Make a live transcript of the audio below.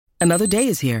Another day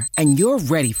is here, and you're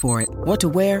ready for it. What to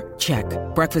wear? Check.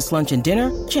 Breakfast, lunch, and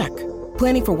dinner? Check.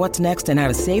 Planning for what's next and how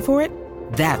to save for it?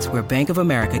 That's where Bank of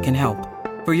America can help.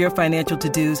 For your financial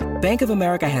to-dos, Bank of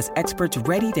America has experts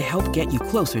ready to help get you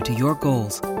closer to your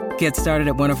goals. Get started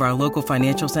at one of our local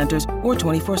financial centers or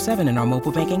 24/7 in our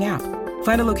mobile banking app.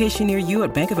 Find a location near you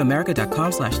at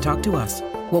bankofamerica.com/talktous.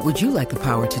 What would you like the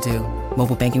power to do?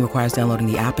 Mobile banking requires downloading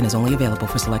the app and is only available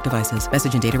for select devices.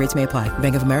 Message and data rates may apply.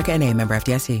 Bank of America NA, member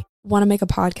FDIC. Want to make a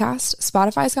podcast?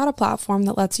 Spotify's got a platform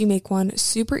that lets you make one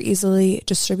super easily,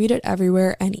 distribute it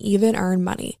everywhere, and even earn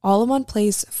money. All in one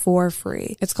place for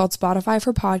free. It's called Spotify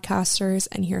for Podcasters,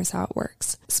 and here's how it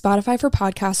works. Spotify for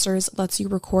Podcasters lets you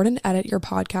record and edit your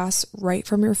podcasts right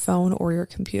from your phone or your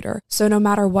computer. So no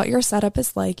matter what your setup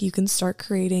is like, you can start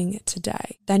creating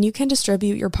today. Then you can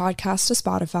distribute your podcast to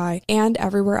Spotify and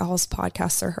everywhere else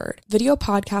podcasts are heard. Video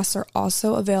podcasts are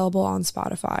also available on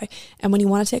Spotify. And when you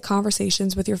want to take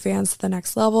conversations with your fans to the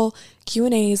next level,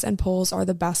 Q&As and polls are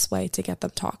the best way to get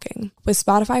them talking. With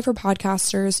Spotify for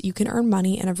Podcasters, you can earn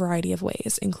money in a variety of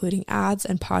ways, including ads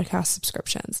and podcast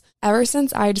subscriptions. Ever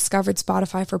since I discovered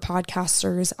Spotify for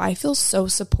Podcasters, I feel so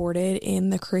supported in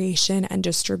the creation and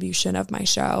distribution of my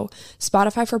show.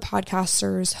 Spotify for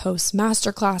Podcasters hosts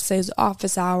masterclasses,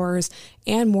 office hours,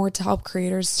 and more to help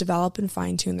creators develop and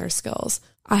fine-tune their skills.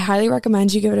 I highly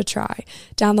recommend you give it a try.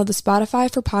 Download the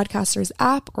Spotify for Podcasters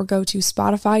app or go to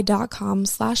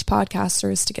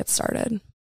spotify.com/podcasters to get started.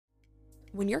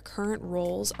 When your current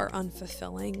roles are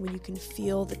unfulfilling, when you can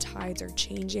feel the tides are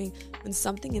changing, when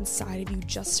something inside of you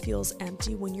just feels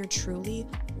empty, when you're truly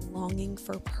longing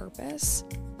for purpose,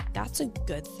 that's a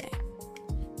good thing.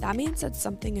 That means that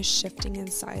something is shifting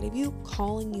inside of you,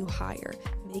 calling you higher,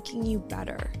 making you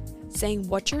better, saying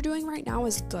what you're doing right now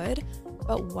is good,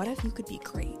 but what if you could be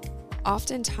great?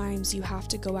 Oftentimes you have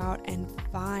to go out and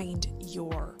find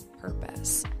your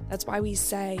purpose. That's why we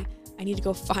say, I need to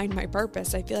go find my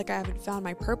purpose. I feel like I haven't found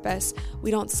my purpose.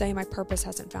 We don't say my purpose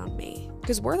hasn't found me,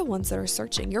 because we're the ones that are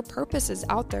searching. Your purpose is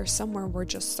out there somewhere. We're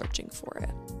just searching for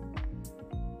it.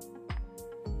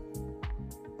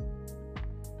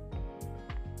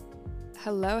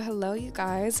 Hello, you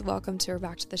guys. Welcome to or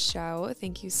back to the show.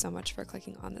 Thank you so much for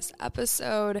clicking on this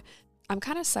episode. I'm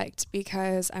kind of psyched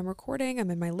because I'm recording. I'm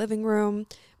in my living room.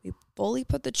 We fully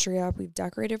put the tree up. We've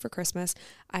decorated for Christmas.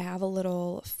 I have a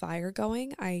little fire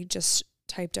going. I just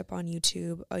typed up on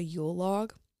YouTube a Yule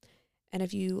log. And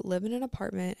if you live in an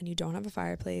apartment and you don't have a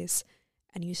fireplace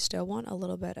and you still want a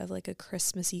little bit of like a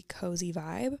Christmassy, cozy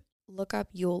vibe, look up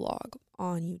Yule log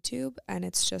on YouTube. And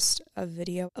it's just a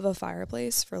video of a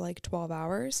fireplace for like 12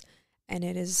 hours. And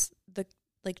it is the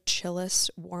chillest,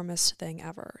 warmest thing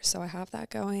ever. So I have that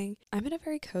going. I'm in a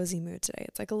very cozy mood today.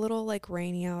 It's like a little like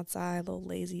rainy outside, a little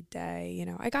lazy day. You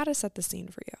know, I got to set the scene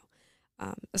for you,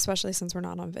 especially since we're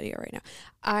not on video right now.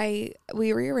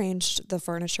 We rearranged the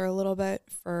furniture a little bit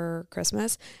for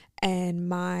Christmas, and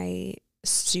my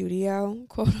studio,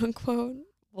 quote unquote,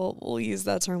 we'll use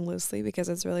that term loosely because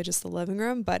it's really just the living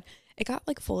room, but it got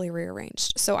like fully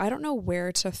rearranged. So I don't know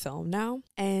where to film now.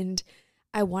 And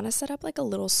I want to set up like a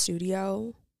little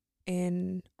studio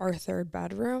in our third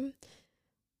bedroom,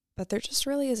 but there just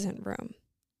really isn't room.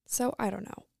 So I don't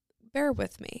know. Bear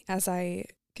with me as I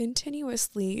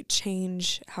continuously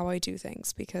change how I do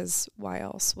things, because why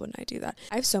else wouldn't I do that?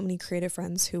 I have so many creative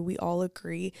friends who we all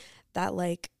agree that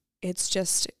like, it's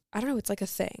just, I don't know, it's like a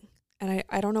thing. And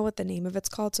I don't know what the name of it's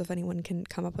called, so if anyone can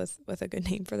come up with a good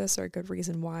name for this or a good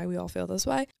reason why we all feel this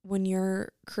way. When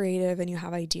you're creative and you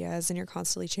have ideas and you're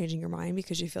constantly changing your mind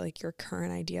because you feel like your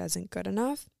current idea isn't good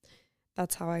enough,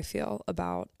 that's how I feel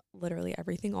about literally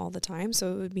everything all the time.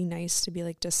 So it would be nice to be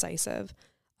like decisive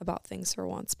about things for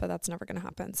once, but that's never going to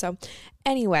happen. So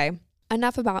anyway,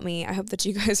 enough about me. I hope that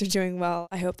you guys are doing well.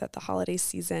 I hope that the holiday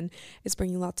season is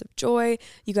bringing lots of joy.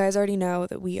 You guys already know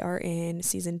that we are in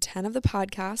season 10 of the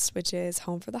podcast, which is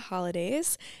Home for the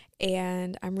Holidays.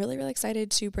 And I'm really, really excited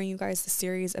to bring you guys the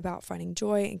series about finding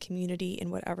joy and community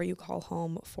in whatever you call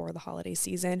home for the holiday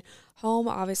season. Home,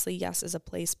 obviously, yes, is a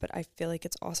place, but I feel like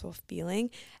it's also a feeling.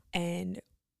 And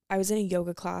I was in a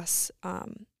yoga class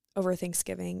over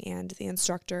Thanksgiving, and the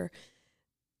instructor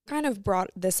kind of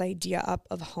brought this idea up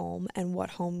of home and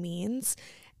what home means.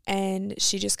 And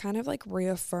she just kind of like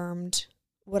reaffirmed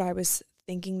what I was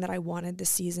thinking that I wanted the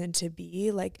season to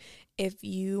be. Like, if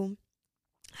you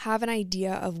have an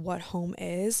idea of what home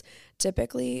is,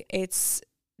 typically it's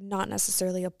not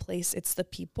necessarily a place, it's the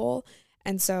people.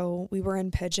 And so we were in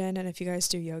Pigeon, and if you guys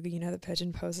do yoga, you know the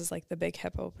Pigeon pose is like the big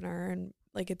hip opener, and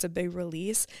like it's a big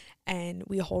release, and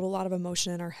we hold a lot of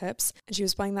emotion in our hips. And she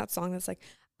was playing that song that's like,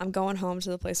 I'm going home to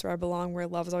the place where I belong, where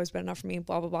love has always been enough for me,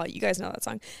 blah, blah, blah. You guys know that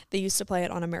song. They used to play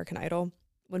it on American Idol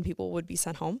when people would be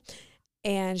sent home.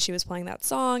 And she was playing that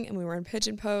song and we were in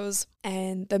pigeon pose.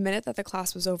 And the minute that the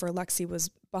class was over, Lexi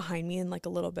was behind me and like a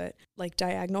little bit like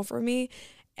diagonal for me.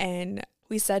 And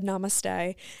we said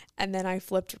namaste. And then I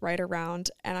flipped right around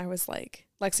and I was like,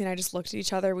 Lexi and I just looked at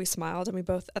each other. We smiled and we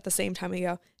both at the same time we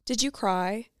go, "Did you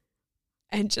cry?"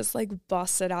 And just like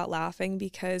busted out laughing,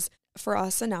 because for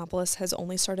us, Annapolis has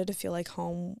only started to feel like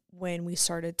home when we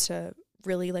started to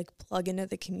really like plug into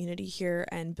the community here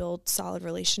and build solid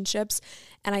relationships.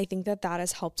 And I think that that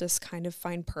has helped us kind of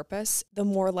find purpose. The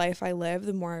more life I live,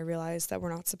 the more I realize that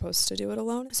we're not supposed to do it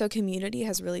alone. So community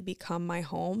has really become my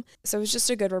home. So it's just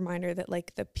a good reminder that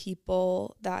like the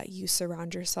people that you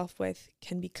surround yourself with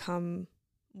can become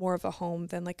more of a home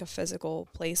than like a physical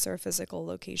place or a physical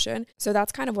location. So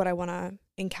that's kind of what I want to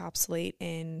encapsulate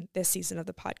in this season of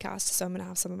the podcast. So I'm going to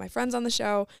have some of my friends on the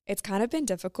show. It's kind of been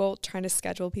difficult trying to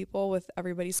schedule people with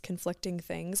everybody's conflicting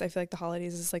things. I feel like the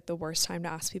holidays is like the worst time to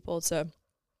ask people to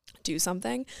do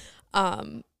something.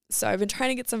 So I've been trying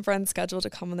to get some friends scheduled to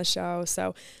come on the show.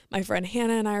 So my friend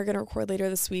Hannah and I are going to record later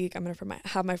this week. I'm going to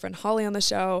have my friend Holly on the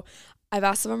show. I've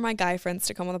asked some of my guy friends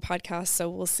to come on the podcast, so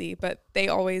we'll see, but they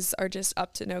always are just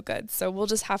up to no good. So we'll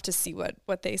just have to see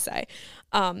what they say,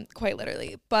 quite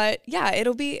literally. But yeah,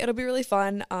 it'll be really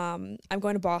fun. I'm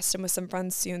going to Boston with some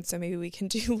friends soon, so maybe we can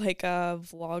do like a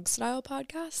vlog style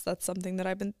podcast. That's something that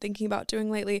I've been thinking about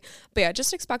doing lately. But yeah,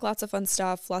 just expect lots of fun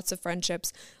stuff, lots of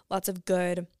friendships, lots of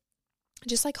good,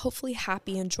 just like hopefully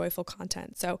happy and joyful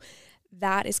content. So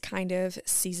that is kind of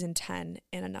season 10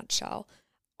 in a nutshell.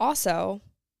 Also,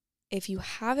 if you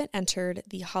haven't entered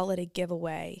the holiday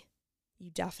giveaway, you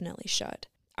definitely should.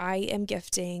 I am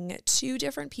gifting 2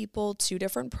 different people 2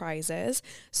 different prizes.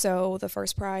 So the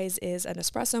first prize is an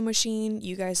espresso machine.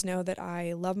 You guys know that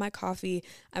I love my coffee.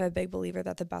 I'm a big believer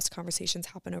that the best conversations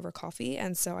happen over coffee.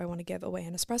 And so I want to give away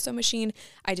an espresso machine.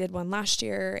 I did one last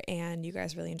year and you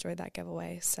guys really enjoyed that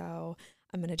giveaway. So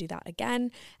I'm going to do that again.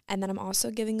 And then I'm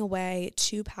also giving away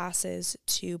 2 passes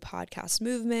to Podcast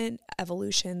Movement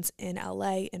Evolutions in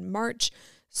LA in March.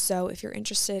 So if you're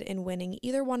interested in winning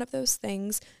either one of those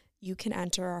things, you can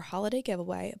enter our holiday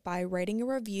giveaway by writing a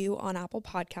review on Apple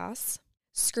Podcasts,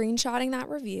 screenshotting that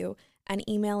review, and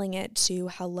emailing it to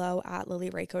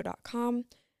hello@lilyrayco.com.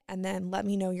 And then let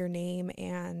me know your name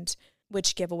and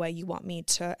which giveaway you want me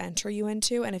to enter you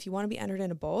into. And if you want to be entered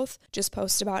into both, just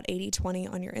post about 80/20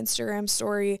 on your Instagram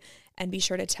story and be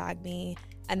sure to tag me.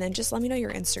 And then just let me know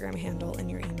your Instagram handle and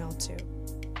your email too.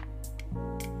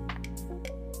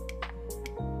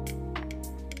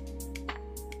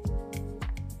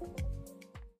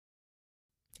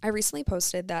 I recently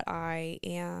posted that I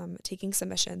am taking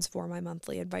submissions for my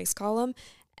monthly advice column.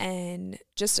 And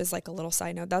just as like a little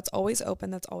side note, that's always open,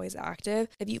 that's always active.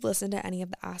 If you've listened to any of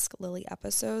the Ask Lily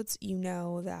episodes, you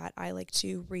know that I like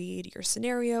to read your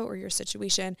scenario or your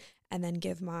situation and then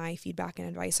give my feedback and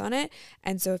advice on it.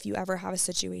 And so if you ever have a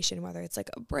situation, whether it's like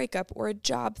a breakup or a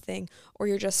job thing, or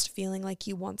you're just feeling like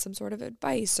you want some sort of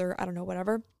advice or I don't know,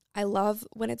 whatever, I love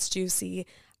when it's juicy.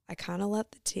 I kind of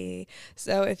let the tea.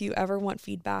 So if you ever want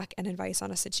feedback and advice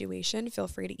on a situation, feel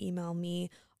free to email me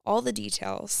all the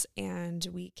details and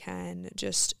we can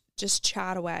just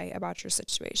chat away about your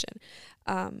situation.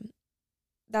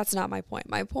 That's not my point.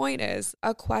 My point is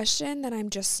a question that I'm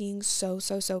just seeing so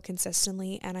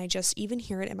consistently, and I just even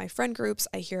hear it in my friend groups.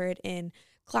 I hear it in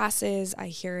classes. I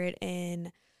hear it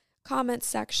in comment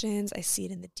sections. I see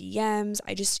it in the DMs.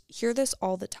 I just hear this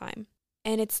all the time.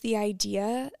 And it's the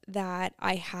idea that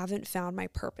I haven't found my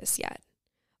purpose yet,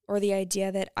 or the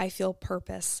idea that I feel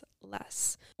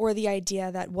purposeless, or the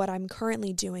idea that what I'm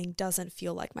currently doing doesn't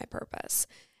feel like my purpose.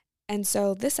 And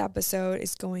so this episode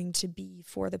is going to be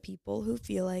for the people who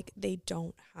feel like they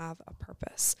don't have a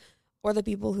purpose, or the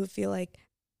people who feel like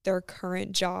their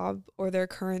current job or their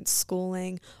current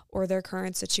schooling or their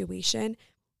current situation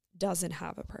doesn't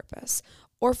have a purpose,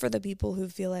 or for the people who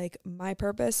feel like my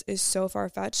purpose is so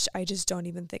far-fetched, I just don't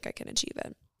even think I can achieve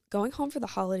it. Going home for the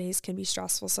holidays can be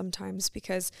stressful sometimes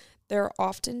because there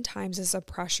oftentimes is a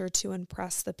pressure to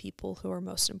impress the people who are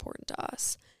most important to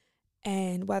us.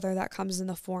 And whether that comes in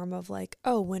the form of like,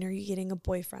 oh, when are you getting a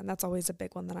boyfriend? That's always a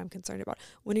big one that I'm concerned about.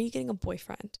 When are you getting a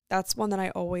boyfriend? That's one that I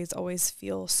always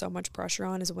feel so much pressure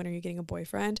on, is when are you getting a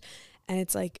boyfriend? And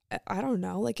it's like, I don't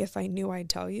know. Like, if I knew, I'd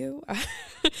tell you.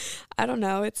 I don't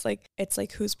know. It's like,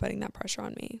 who's putting that pressure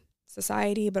on me?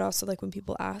 Society, but also like when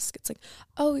people ask, it's like,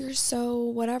 oh, you're so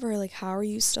whatever. Like, how are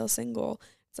you still single?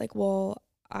 It's like, well,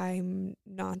 I'm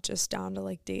not just down to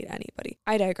like date anybody.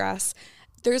 I digress.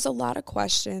 There's a lot of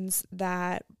questions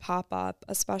that pop up,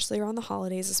 especially around the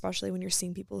holidays, especially when you're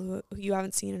seeing people who you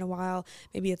haven't seen in a while.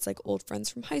 Maybe it's like old friends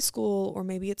from high school, or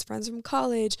maybe it's friends from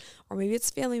college, or maybe it's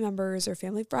family members or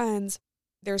family friends.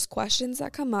 There's questions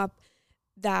that come up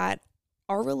that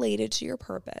are related to your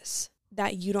purpose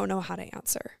that you don't know how to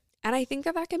answer. And I think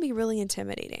that that can be really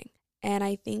intimidating. And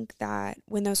I think that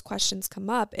when those questions come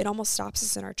up, it almost stops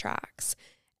us in our tracks.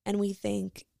 And we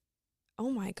think,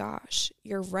 oh my gosh,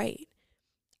 you're right.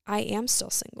 I am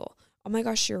still single. Oh my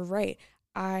gosh, you're right.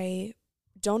 I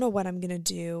don't know what I'm going to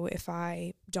do if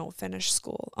I don't finish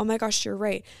school. Oh my gosh, you're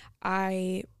right.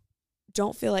 I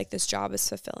don't feel like this job is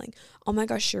fulfilling. Oh my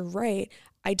gosh, you're right.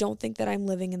 I don't think that I'm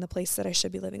living in the place that I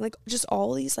should be living. Like, just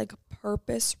all these like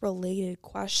purpose related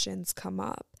questions come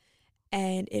up,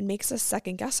 and it makes us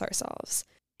second guess ourselves.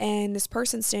 And this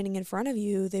person standing in front of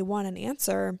you, they want an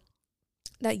answer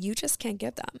that you just can't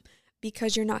give them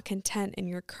because you're not content in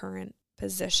your current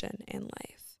position in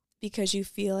life, because you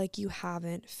feel like you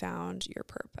haven't found your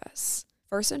purpose.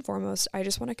 First and foremost, I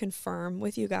just want to confirm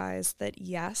with you guys that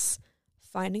yes,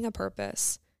 finding a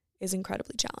purpose is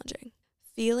incredibly challenging.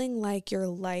 Feeling like your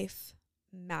life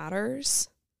matters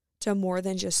to more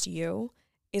than just you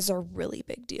is a really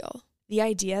big deal. The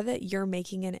idea that you're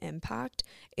making an impact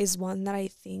is one that I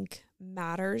think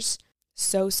matters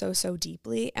so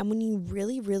deeply. And when you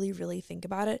really think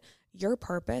about it, your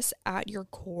purpose at your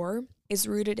core is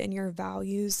rooted in your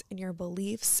values, in your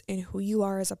beliefs, in who you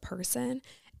are as a person.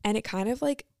 And it kind of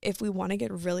like, if we want to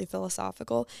get really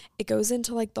philosophical, it goes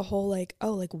into like the whole like,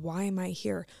 oh, like, why am I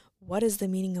here? What is the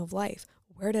meaning of life?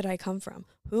 Where did I come from?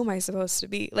 Who am I supposed to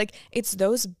be? Like, it's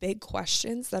those big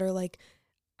questions that are like,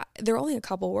 they're only a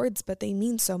couple words, but they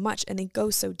mean so much and they go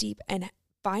so deep. And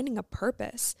finding a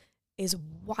purpose is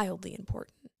wildly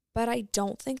important. But I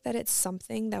don't think that it's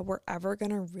something that we're ever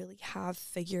going to really have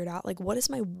figured out. Like, what is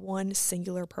my one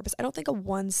singular purpose? I don't think a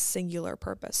one singular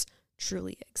purpose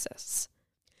truly exists.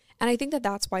 And I think that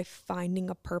that's why finding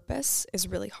a purpose is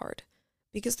really hard,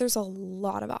 because there's a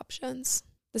lot of options.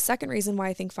 The second reason why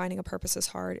I think finding a purpose is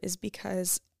hard is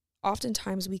because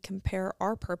oftentimes we compare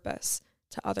our purpose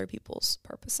to other people's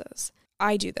purposes.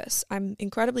 I do this. I'm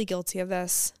incredibly guilty of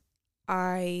this.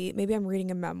 Maybe I'm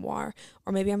reading a memoir,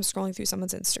 or maybe I'm scrolling through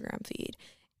someone's Instagram feed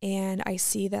and I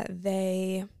see that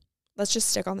let's just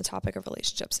stick on the topic of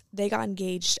relationships. They got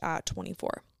engaged at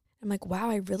 24. I'm like, wow,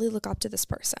 I really look up to this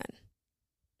person.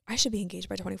 I should be engaged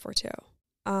by 24 too.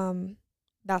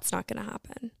 That's not going to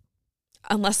happen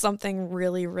unless something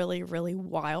really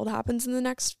wild happens in the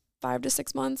next 5 to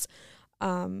 6 months.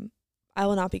 I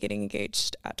will not be getting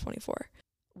engaged at 24.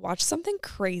 Watch something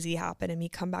crazy happen and me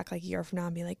come back like a year from now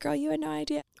and be like, girl, you had no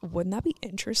idea. Wouldn't that be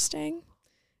interesting?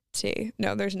 T.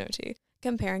 No, there's no T.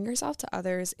 Comparing yourself to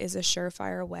others is a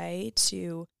surefire way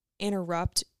to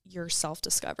interrupt your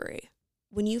self-discovery.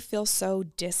 When you feel so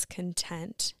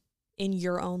discontent in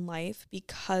your own life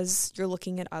because you're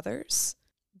looking at others,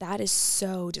 that is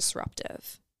so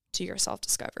disruptive to your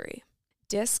self-discovery.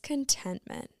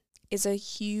 Discontentment is a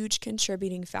huge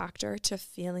contributing factor to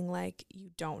feeling like you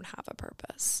don't have a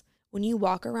purpose. When you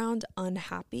walk around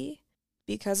unhappy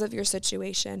because of your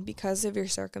situation, because of your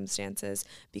circumstances,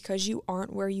 because you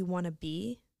aren't where you want to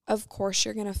be, of course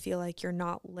you're going to feel like you're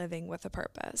not living with a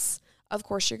purpose. Of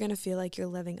course you're going to feel like you're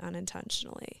living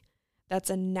unintentionally. That's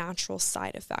a natural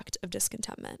side effect of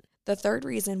discontentment. The third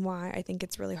reason why I think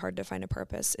it's really hard to find a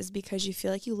purpose is because you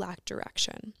feel like you lack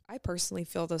direction. I personally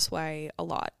feel this way a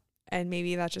lot. And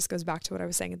maybe that just goes back to what I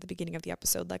was saying at the beginning of the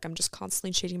episode. Like, I'm just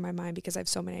constantly changing my mind because I have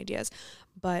so many ideas.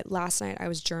 But last night I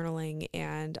was journaling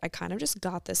and I kind of just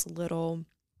got this little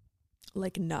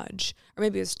like nudge, or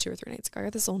maybe it was 2 or 3 nights ago. I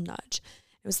got this little nudge.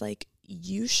 It was like,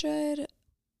 you should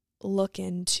look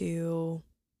into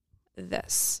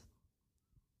this.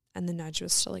 And the nudge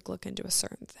was to like look into a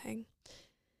certain thing.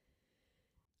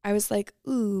 I was like,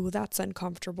 ooh, that's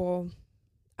uncomfortable.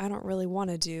 I don't really want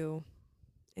to do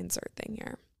insert thing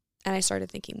here. And I started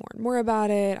thinking more and more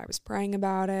about it. I was praying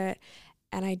about it.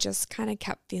 And I just kind of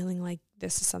kept feeling like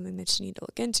this is something that you need to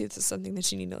look into. This is something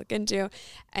that you need to look into.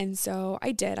 And so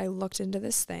I did. I looked into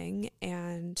this thing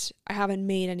and I haven't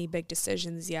made any big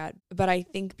decisions yet. But I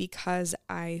think because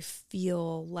I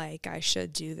feel like I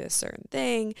should do this certain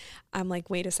thing, I'm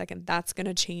like, wait a second, that's going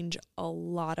to change a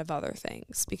lot of other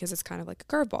things, because it's kind of like a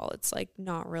curveball. It's like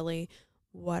not really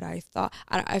what I thought.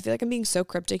 I feel like I'm being so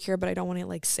cryptic here, but I don't want to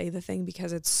like say the thing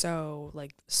because it's so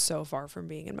far from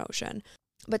being in motion.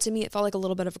 But to me, it felt like a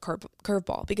little bit of a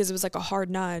curveball because it was like a hard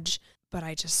nudge, but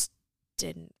I just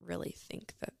didn't really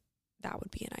think that that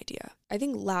would be an idea. I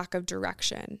think lack of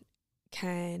direction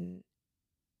can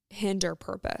hinder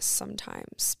purpose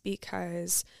sometimes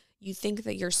because You think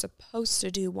that you're supposed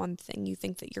to do one thing. You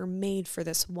think that you're made for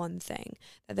this one thing,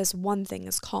 that this one thing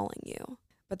is calling you.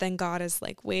 But then God is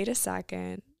like, wait a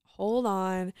second, hold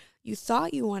on. You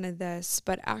thought you wanted this,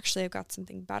 but actually I've got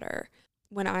something better.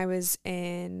 When I was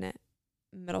in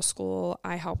middle school,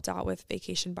 I helped out with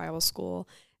Vacation Bible School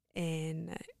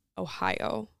in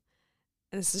Ohio.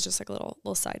 And this is just like a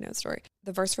little side note story.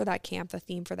 The verse for that camp, the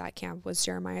theme for that camp was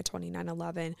Jeremiah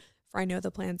 29:11. For I know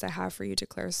the plans I have for you,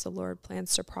 declares the Lord,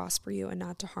 plans to prosper you and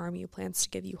not to harm you, plans to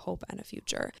give you hope and a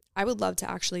future. I would love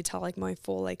to actually tell like my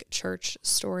full like church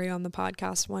story on the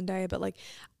podcast one day, but like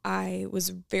I was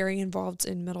very involved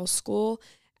in middle school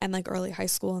and like early high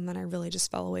school, and then I really just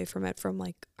fell away from it from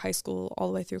like high school all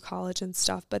the way through college and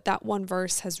stuff. But that one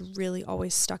verse has really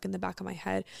always stuck in the back of my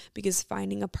head, because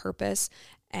finding a purpose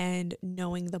and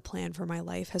knowing the plan for my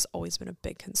life has always been a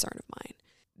big concern of mine.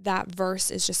 That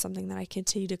verse is just something that I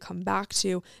continue to come back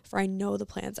to. For I know the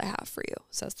plans I have for you,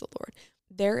 says the Lord.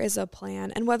 There is a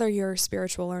plan, and whether you're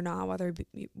spiritual or not,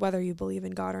 whether you believe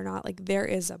in God or not, like there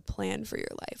is a plan for your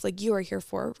life. Like you are here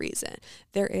for a reason.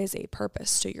 There is a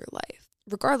purpose to your life.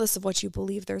 Regardless of what you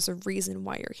believe, there's a reason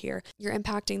why you're here. You're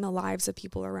impacting the lives of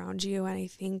people around you. And I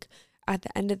think at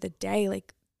the end of the day,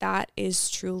 like that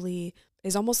is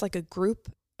almost like a group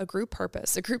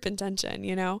purpose, a group intention,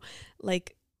 you know,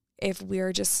 like if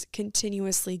we're just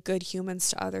continuously good humans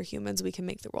to other humans, we can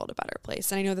make the world a better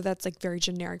place. And I know that that's like very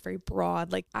generic, very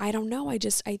broad. Like, I don't know. I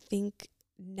think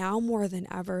now more than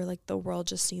ever, like the world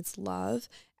just needs love.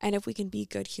 And if we can be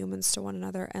good humans to one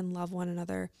another and love one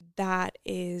another, that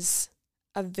is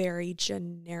a very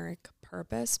generic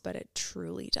purpose, but it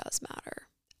truly does matter.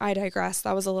 I digress.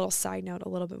 That was a little side note, a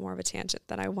little bit more of a tangent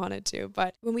than I wanted to.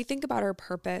 But when we think about our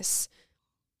purpose,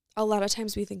 a lot of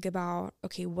times we think about,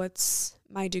 okay, what's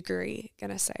my degree going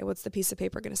to say? What's the piece of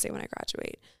paper going to say when I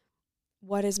graduate?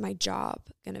 What is my job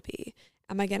going to be?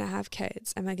 Am I going to have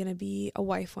kids? Am I going to be a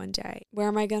wife one day? Where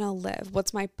am I going to live?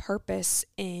 What's my purpose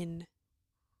in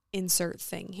insert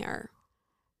thing here?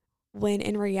 When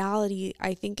in reality,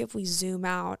 I think if we zoom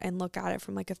out and look at it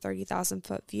from like a 30,000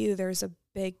 foot view, there's a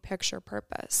big picture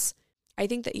purpose. I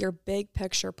think that your big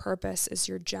picture purpose is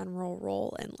your general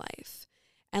role in life.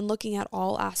 And looking at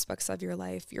all aspects of your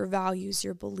life, your values,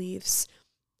 your beliefs,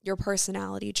 your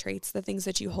personality traits, the things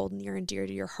that you hold near and dear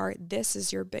to your heart, this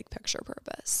is your big picture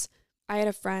purpose. I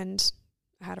still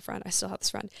have this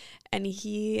friend, and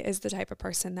he is the type of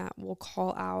person that will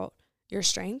call out your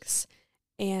strengths.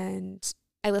 And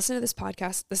I listened to this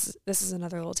podcast. This is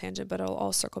another little tangent, but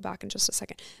I'll circle back in just a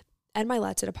second. Ed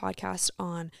Milet did a podcast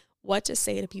on what to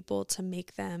say to people to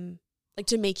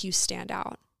make you stand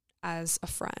out as a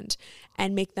friend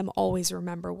and make them always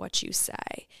remember what you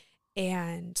say.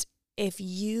 And if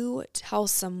you tell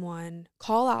someone,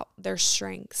 call out their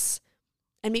strengths,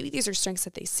 and maybe these are strengths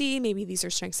that they see, maybe these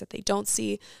are strengths that they don't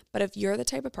see, but if you're the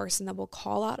type of person that will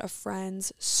call out a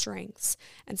friend's strengths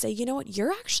and say, you know what,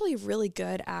 you're actually really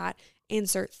good at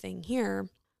insert thing here,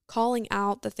 calling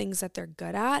out the things that they're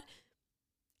good at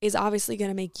is obviously going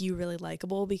to make you really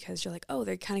likable, because you're like, oh,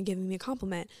 they're kind of giving me a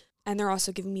compliment. And they're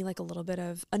also giving me like a little bit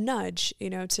of a nudge, you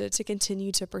know, to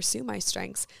continue to pursue my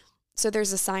strengths. So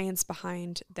there's a science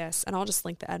behind this. And I'll just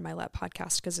link the Ed Milet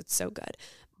podcast because it's so good.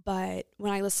 But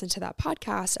when I listened to that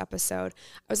podcast episode,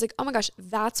 I was like, oh my gosh,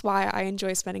 that's why I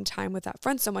enjoy spending time with that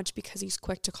friend so much, because he's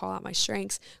quick to call out my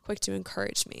strengths, quick to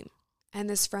encourage me. And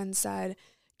this friend said,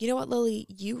 you know what, Lily,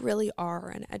 you really are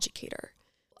an educator.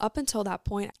 Up until that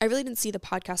point, I really didn't see the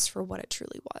podcast for what it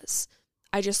truly was.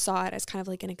 I just saw it as kind of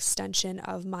like an extension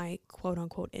of my quote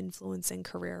unquote influencing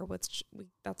career, which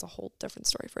that's a whole different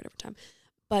story for a different time.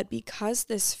 But because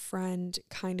this friend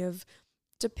kind of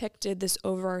depicted this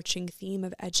overarching theme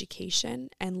of education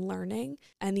and learning,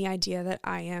 and the idea that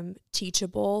I am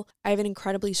teachable, I have an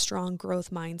incredibly strong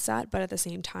growth mindset, but at the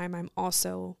same time,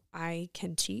 I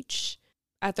can teach,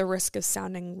 at the risk of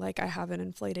sounding like I have an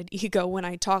inflated ego when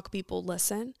I talk, people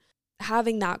listen.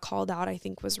 Having that called out, I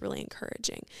think, was really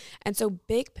encouraging. And so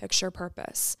big picture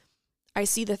purpose, I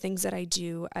see the things that I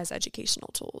do as educational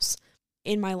tools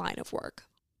in my line of work.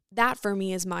 That for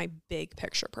me is my big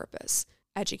picture purpose,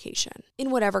 education, in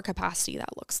whatever capacity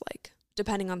that looks like,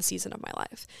 depending on the season of my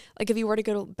life. Like if you were to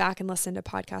go back and listen to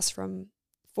podcasts from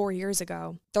 4 years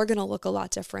ago, they're going to look a lot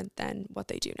different than what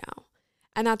they do now.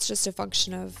 And that's just a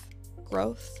function of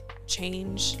growth,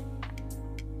 change.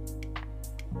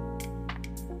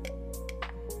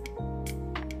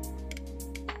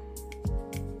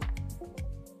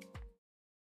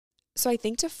 So I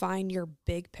think to find your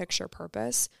big picture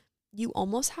purpose, you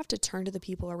almost have to turn to the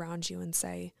people around you and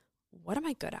say, what am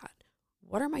I good at?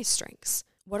 What are my strengths?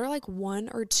 What are like one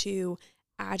or two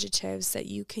adjectives that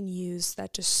you can use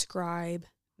that describe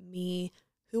me,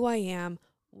 who I am,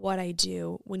 what I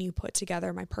do when you put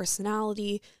together my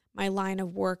personality, my line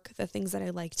of work, the things that I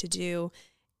like to do,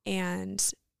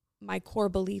 and my core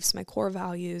beliefs, my core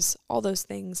values, all those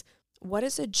things. What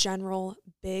is a general,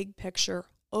 big picture,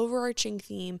 overarching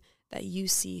theme that you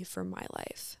see for my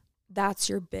life? That's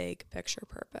your big picture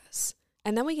purpose.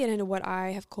 And then we get into what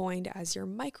I have coined as your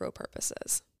micro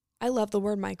purposes. I love the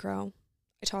word micro.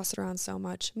 I toss it around so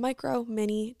much. Micro,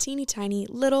 mini, teeny tiny,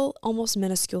 little, almost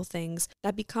minuscule things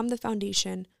that become the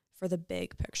foundation for the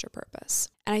big picture purpose.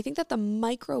 And I think that the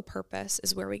micro purpose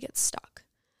is where we get stuck.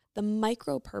 The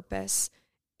micro purpose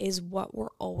is what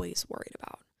we're always worried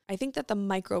about. I think that the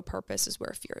micro purpose is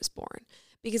where fear is born,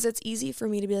 because it's easy for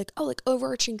me to be like, oh, like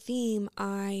overarching theme,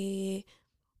 I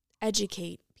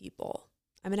educate people.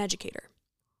 I'm an educator.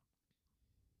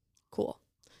 Cool.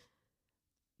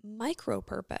 Micro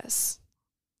purpose.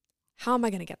 How am I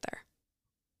going to get there?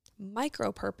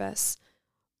 Micro purpose.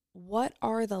 What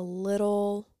are the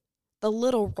little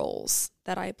roles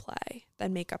that I play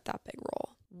that make up that big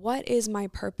role? What is my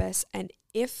purpose? And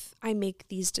if I make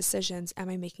these decisions, am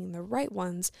I making the right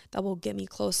ones that will get me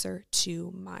closer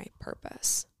to my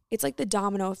purpose? It's like the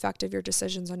domino effect of your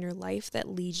decisions on your life that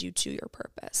leads you to your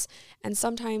purpose. And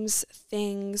sometimes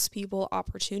things, people,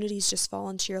 opportunities just fall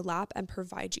into your lap and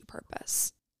provide you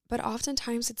purpose. But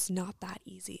oftentimes it's not that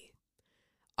easy.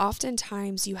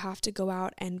 Oftentimes you have to go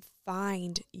out and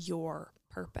find your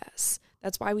purpose.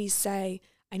 That's why we say,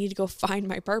 I need to go find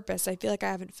my purpose. I feel like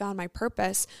I haven't found my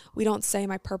purpose. We don't say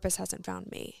my purpose hasn't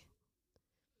found me.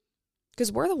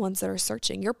 Because we're the ones that are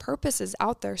searching. Your purpose is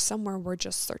out there somewhere. We're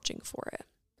just searching for it.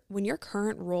 When your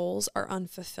current roles are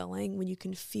unfulfilling, when you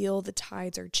can feel the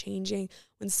tides are changing,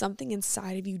 when something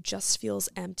inside of you just feels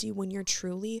empty, when you're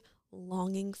truly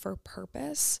longing for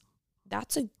purpose,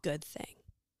 that's a good thing.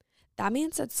 That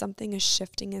means that something is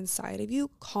shifting inside of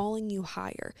you, calling you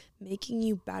higher, making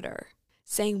you better,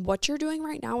 saying what you're doing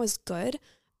right now is good,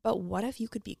 but what if you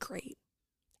could be great?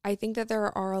 I think that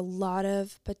there are a lot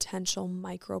of potential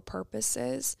micro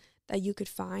purposes that you could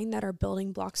find that are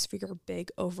building blocks for your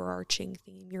big overarching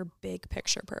theme, your big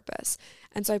picture purpose.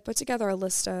 And so I put together a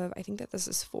list of, I think that this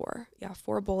is 4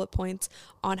 bullet points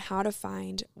on how to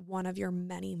find one of your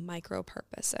many micro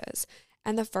purposes.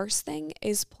 And the first thing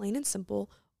is plain and simple,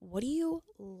 what do you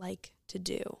like to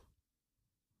do?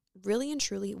 Really and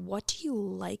truly, what do you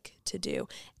like to do?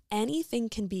 Anything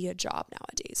can be a job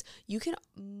nowadays. You can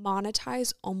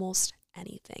monetize almost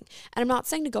anything. And I'm not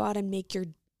saying to go out and make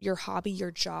your hobby your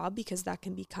job, because that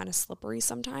can be kind of slippery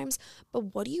sometimes,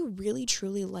 but what do you really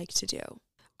truly like to do?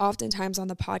 Oftentimes on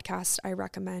the podcast, I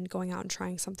recommend going out and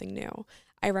trying something new.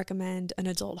 I recommend an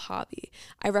adult hobby.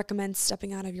 I recommend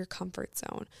stepping out of your comfort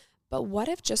zone. But what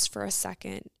if just for a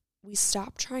second, we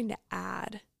stop trying to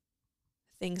add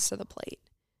things to the plate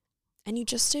and you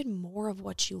just did more of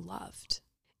what you loved?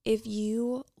 If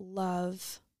you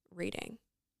love reading,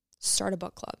 start a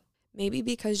book club. Maybe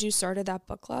because you started that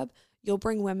book club, you'll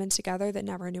bring women together that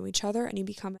never knew each other and you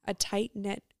become a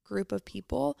tight-knit group of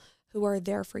people who are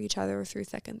there for each other through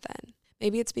thick and thin.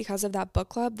 Maybe it's because of that book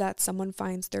club that someone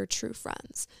finds their true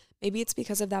friends. Maybe it's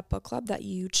because of that book club that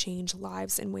you change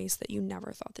lives in ways that you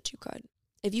never thought that you could.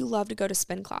 If you love to go to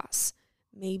spin class,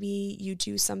 maybe you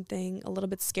do something a little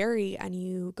bit scary and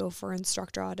you go for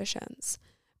instructor auditions.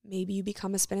 Maybe you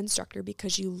become a spin instructor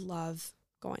because you love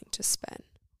going to spin.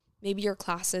 Maybe your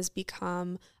classes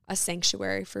become a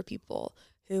sanctuary for people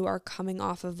who are coming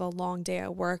off of a long day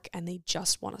at work and they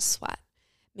just want to sweat.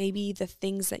 Maybe the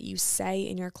things that you say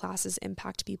in your classes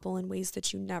impact people in ways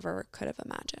that you never could have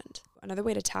imagined. Another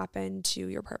way to tap into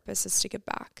your purpose is to give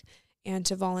back and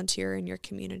to volunteer in your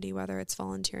community, whether it's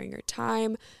volunteering your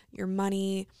time, your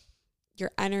money, your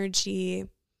energy,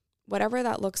 whatever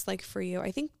that looks like for you.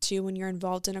 I think too, when you're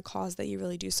involved in a cause that you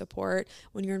really do support,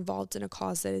 when you're involved in a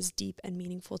cause that is deep and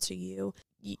meaningful to you,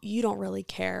 you don't really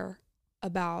care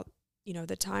about,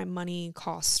 the time, money,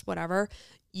 cost, whatever.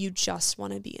 You just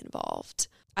want to be involved.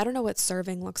 I don't know what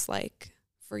serving looks like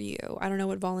for you. I don't know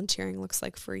what volunteering looks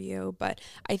like for you, but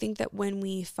I think that when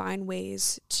we find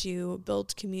ways to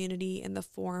build community in the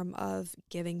form of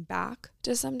giving back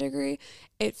to some degree,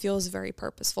 it feels very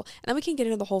purposeful. And then we can get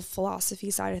into the whole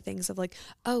philosophy side of things of like,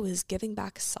 oh, is giving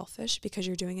back selfish because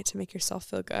you're doing it to make yourself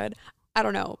feel good? I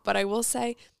don't know, but I will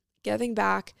say giving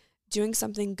back, doing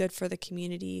something good for the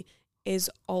community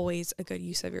is always a good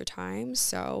use of your time.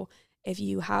 So if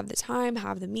you have the time,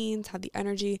 have the means, have the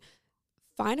energy,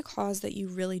 find a cause that you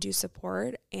really do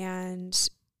support and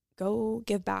go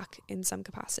give back in some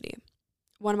capacity.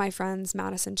 One of my friends,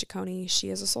 Madison Ciccone,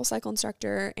 she is a SoulCycle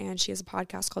instructor and she has a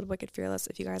podcast called Wicked Fearless.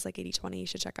 If you guys like 80/20, you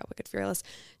should check out Wicked Fearless.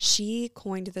 She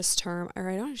coined this term, or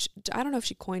I don't know if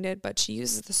she coined it, but she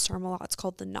uses this term a lot. It's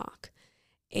called the knock.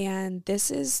 And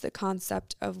this is the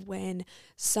concept of when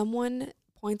someone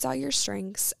points out your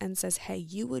strengths and says, hey,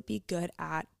 you would be good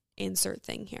at insert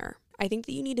thing here. I think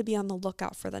that you need to be on the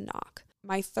lookout for the knock.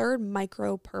 My third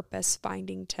micro purpose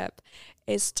finding tip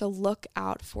is to look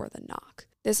out for the knock.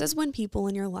 This is when people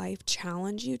in your life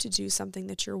challenge you to do something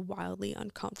that you're wildly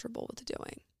uncomfortable with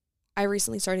doing. I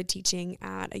recently started teaching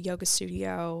at a yoga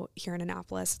studio here in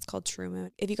Annapolis. It's called True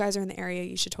Moon. If you guys are in the area,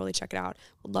 you should totally check it out.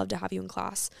 Would love to have you in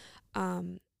class. I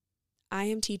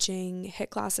am teaching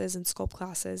HIIT classes and Sculpt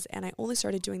classes, and I only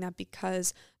started doing that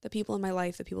because the people in my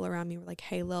life, the people around me were like,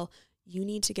 hey, Lil, you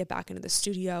need to get back into the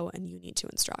studio and you need to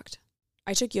instruct.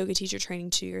 I took yoga teacher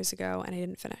training 2 years ago and I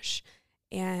didn't finish.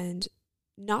 And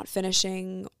not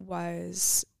finishing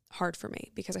was hard for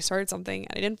me because I started something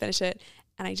and I didn't finish it,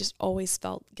 and I just always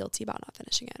felt guilty about not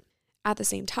finishing it. At the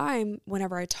same time,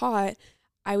 whenever I taught,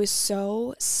 I was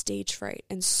so stage fright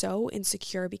and so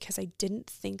insecure because I didn't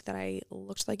think that I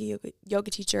looked like a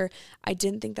yoga teacher. I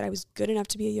didn't think that I was good enough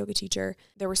to be a yoga teacher.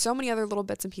 There were so many other little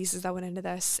bits and pieces that went into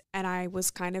this, and I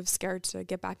was kind of scared to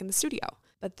get back in the studio.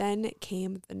 But then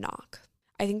came the knock.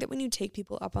 I think that when you take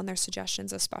people up on their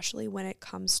suggestions, especially when it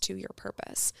comes to your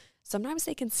purpose, sometimes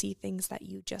they can see things that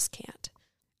you just can't.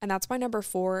 And that's why number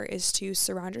 4 is to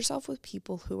surround yourself with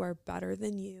people who are better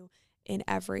than you in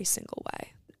every single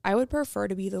way. I would prefer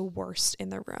to be the worst in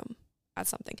the room at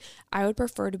something. I would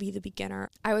prefer to be the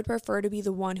beginner. I would prefer to be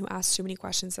the one who asks too many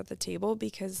questions at the table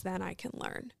because then I can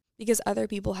learn. Because other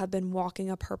people have been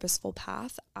walking a purposeful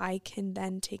path, I can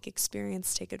then take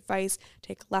experience, take advice,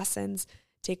 take lessons,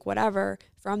 take whatever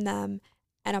from them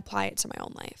and apply it to my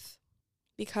own life.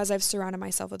 Because I've surrounded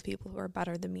myself with people who are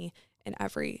better than me in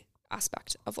every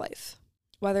aspect of life.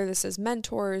 Whether this is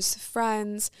mentors,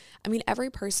 friends,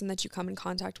 every person that you come in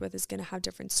contact with is going to have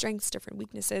different strengths, different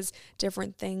weaknesses,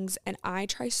 different things. And I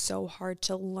try so hard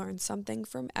to learn something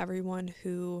from everyone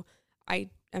who I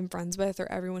am friends with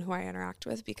or everyone who I interact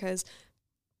with, because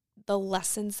the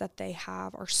lessons that they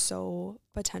have are so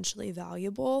potentially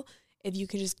valuable. If you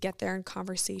can just get there in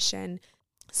conversation,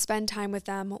 spend time with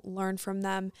them, learn from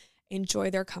them, enjoy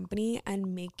their company,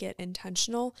 and make it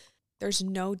intentional, there's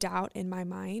no doubt in my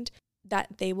mind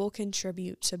that they will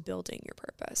contribute to building your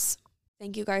purpose.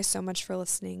 Thank you guys so much for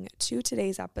listening to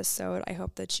today's episode. I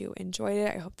hope that you enjoyed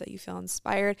it. I hope that you feel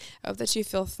inspired. I hope that you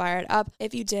feel fired up.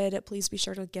 If you did, please be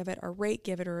sure to give it a rate,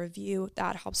 give it a review.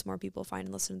 That helps more people find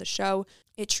and listen to the show.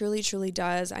 It truly, truly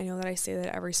does. I know that I say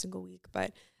that every single week,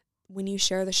 but when you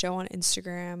share the show on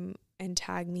Instagram and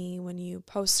tag me, when you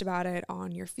post about it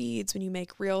on your feeds, when you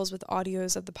make reels with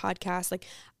audios of the podcast,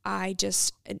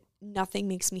 nothing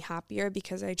makes me happier,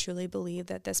 because I truly believe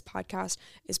that this podcast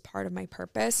is part of my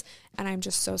purpose. And I'm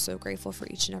just so, so grateful for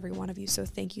each and every one of you. So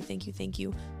thank you, thank you, thank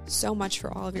you so much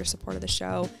for all of your support of the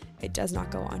show. It does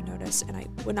not go unnoticed, and I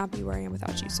would not be where I am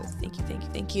without you. So thank you, thank you,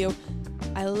 thank you.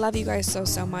 I love you guys so,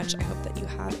 so much. I hope that you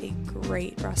have a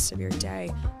great rest of your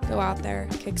day. Go out there,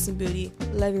 kick some booty,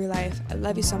 live your life. I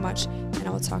love you so much, and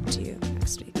I will talk to you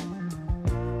next week.